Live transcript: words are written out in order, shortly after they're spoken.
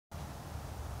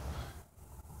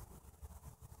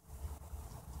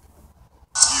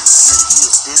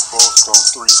Stone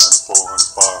 300, 400,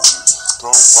 500,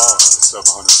 Throne 500,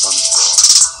 700 thunderstorm.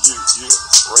 Yeah.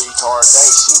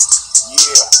 Retardation.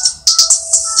 Yeah.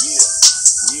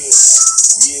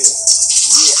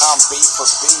 I'm beat for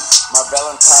beat. My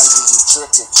Valentine's is a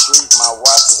trick or treat. My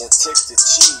watch is a tick to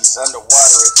cheese.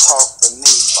 Underwater it talk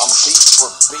beneath. I'm beat for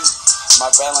beat. My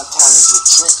Valentine is a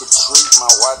trick or treat.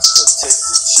 My watch is a tick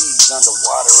to cheese.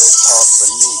 Underwater it talk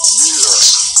beneath. Yeah.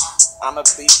 I'm a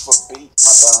beat for beat.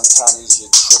 My Valentine is a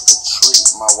trick or treat.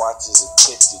 My watch is a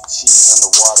tick to cheese.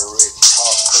 Underwater it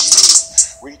talk beneath.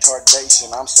 Retardation,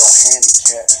 I'm so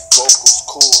handicapped. Vocals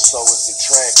cool, so is the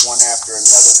track. One after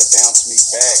another to bounce me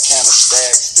back. Kinda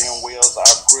stack, spin wheels, I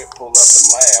grip, pull up and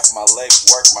laugh. My legs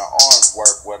work, my arms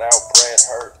work without Brad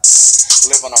hurt.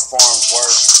 Live on a farm's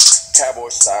work. Cowboy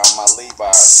style, my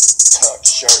Levi's tuck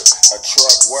shirt. A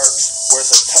truck works, where's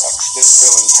a tux? This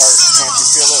feeling's hurt. Can't you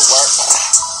feel it work?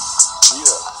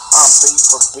 Yeah, I'm beat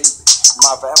for beat.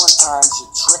 My Valentine's a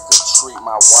trick or treat.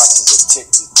 My watch is a tick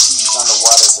to cheese.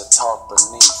 Underwater's a talk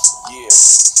beneath. Yeah,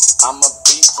 I'm a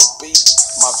beat for beat.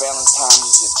 My Valentine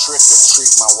is a trick or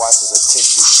treat. My watch is a tick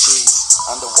to cheese.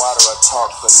 Underwater a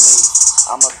talk beneath.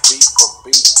 I'm a beat for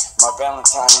beat. My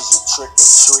Valentine is a trick or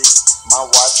treat. My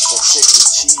watch is a tick to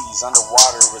cheese.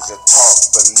 Underwater is a talk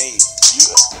beneath.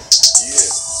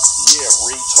 Yeah,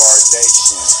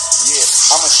 retardation. Yeah,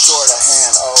 I'm a short of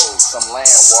hand old. Some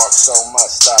land walk so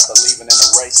much. Stop believing in a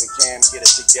race and can get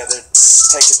it together.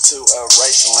 Take it to a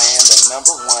racing land. The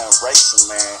number one racing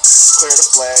man. Clear the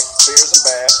flag, beers and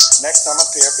baths. Next time I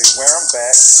appear, beware I'm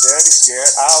back. They'll be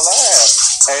scared, I'll laugh.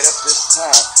 Ate up this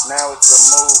time, now it's a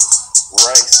move.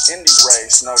 Race, indie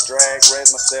race, no drag.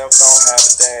 Raise myself, don't have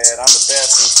a dad. I'm the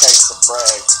best in case of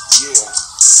brag. Yeah,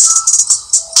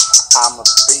 I'm a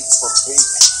beat for beat.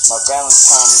 My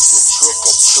Valentine is a trick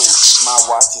or treat. My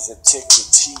watch is a tick to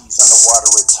cheese.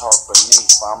 Underwater it talk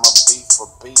beneath. I'm a beat for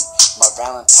beat. My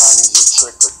Valentine is a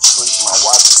trick or treat. My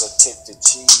watch is a tick to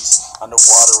cheese.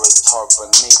 Underwater it talk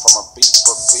beneath. I'm a beat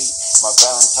for beat. My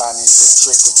Valentine is a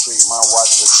trick or treat. My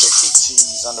watch is a tick to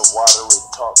cheese. Underwater it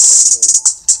talk beneath.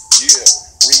 Yeah,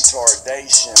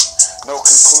 retardation. No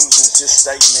conclusions, just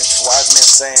statements. Wise men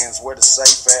sayings, where the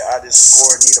safe at? I just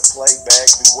scored, need a playback.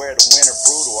 Beware the winter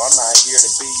brutal. I'm not here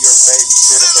to be your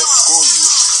babysitter, but school you.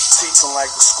 Teaching like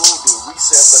the school do.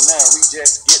 Recess or none,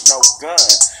 rejects get no gun.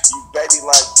 You baby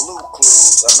like Blue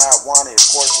Clues are not wanted.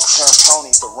 Horses turn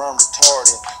ponies to run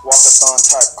retarded. Walkathon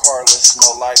type carless,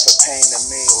 no life of pain to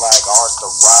me like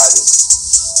arthritis.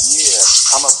 Yeah,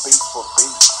 I'm a beat for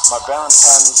beat. My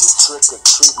Valentine is a trick or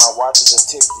treat. My watch is a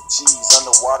tick to cheese.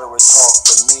 Underwater it talk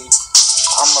beneath.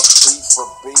 I'm a beat for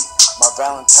beat. My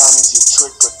Valentine is a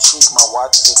trick or treat. My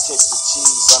watch is a tick to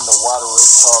cheese. Underwater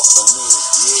it talk beneath.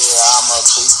 Yeah, I'm a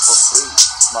beat for beat.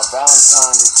 My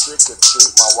Valentine is a trick or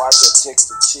treat. My watch is a tick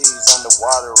to cheese.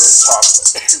 Underwater it talk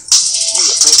beneath.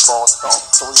 Yeah, big ball stomp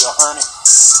 300,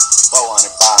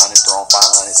 400, 500, Throne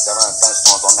 500, 700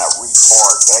 thunderstorms on that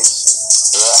retardation.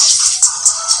 Yeah.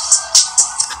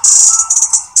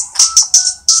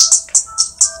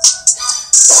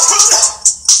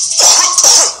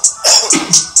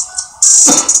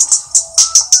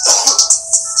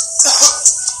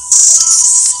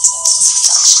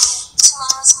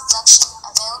 Tomorrow's production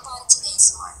available in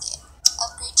today's market.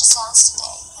 Upgrade your sounds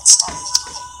today and start